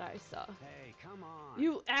 Not that I saw. Hey, come on.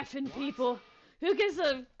 You effing people. Who gives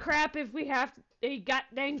a crap if we have a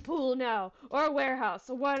goddamn pool now? Or a warehouse,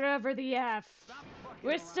 or whatever the F.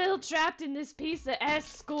 We're still trapped in this piece of S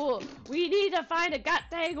school. We need to find a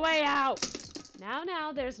goddamn way out.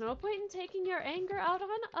 Now, there's no point in taking your anger out on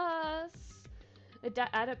us.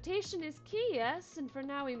 Adaptation is key, yes, and for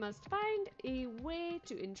now we must find a way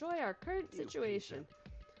to enjoy our current situation.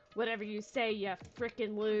 Whatever you say, you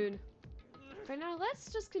frickin' loon. For now,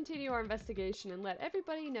 let's just continue our investigation and let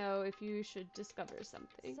everybody know if you should discover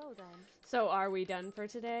something. So then. So are we done for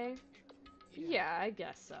today? Yeah, I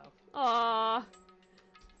guess so. Aww.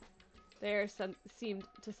 There seemed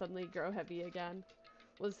to suddenly grow heavy again.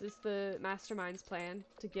 Was this the mastermind's plan?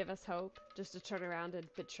 To give us hope? Just to turn around and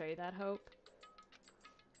betray that hope?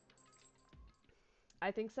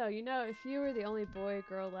 I think so. You know, if you were the only boy or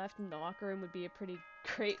girl left in the locker room, would be a pretty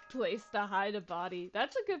great place to hide a body.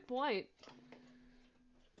 That's a good point.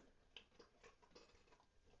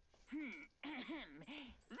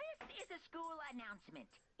 This is a school announcement.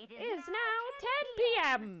 It It is now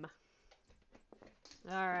 10 p.m.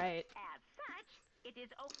 Alright. As such, it is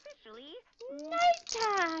officially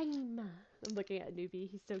Nighttime! I'm looking at Newbie.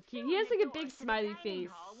 He's so cute. He has like a big smiley face.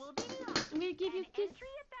 I'm gonna give you a kiss.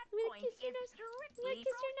 I'm gonna kiss your nose. I'm gonna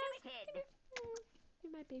kiss your nose.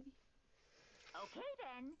 You're my baby. Okay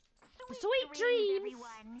then. Sweet dreams.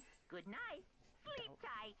 Everyone. Good night. Sleep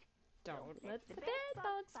tight. Don't let the bed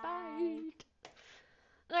bugs bite.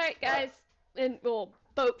 Alright, guys. And, well,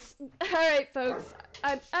 folks. Alright, folks.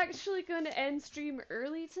 I'm actually going to end stream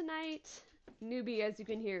early tonight. Newbie, as you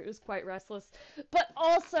can hear, is quite restless. But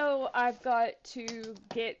also, I've got to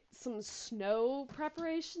get some snow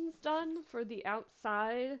preparations done for the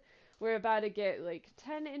outside. We're about to get like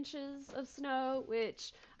 10 inches of snow,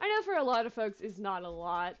 which I know for a lot of folks is not a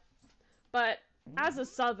lot. But as a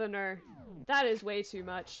southerner, that is way too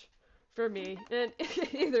much for me. And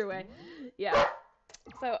either way, yeah.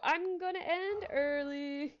 So I'm gonna end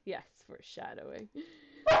early. Yes, foreshadowing.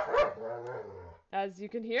 As you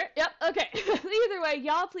can hear. Yep, okay. Either way,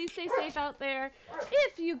 y'all please stay safe out there.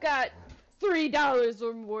 If you got $3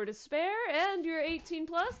 or more to spare, and you're 18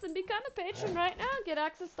 plus, then become a patron right now. Get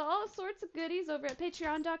access to all sorts of goodies over at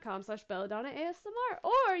patreon.com/BelladonnaASMR,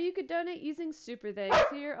 or you could donate using Super Thanks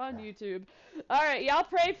here on YouTube. Alright, y'all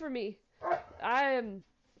pray for me. I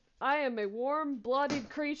am a warm-blooded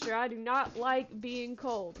creature. I do not like being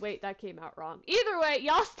cold. Wait, that came out wrong. Either way,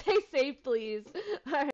 y'all stay safe, please. Alright.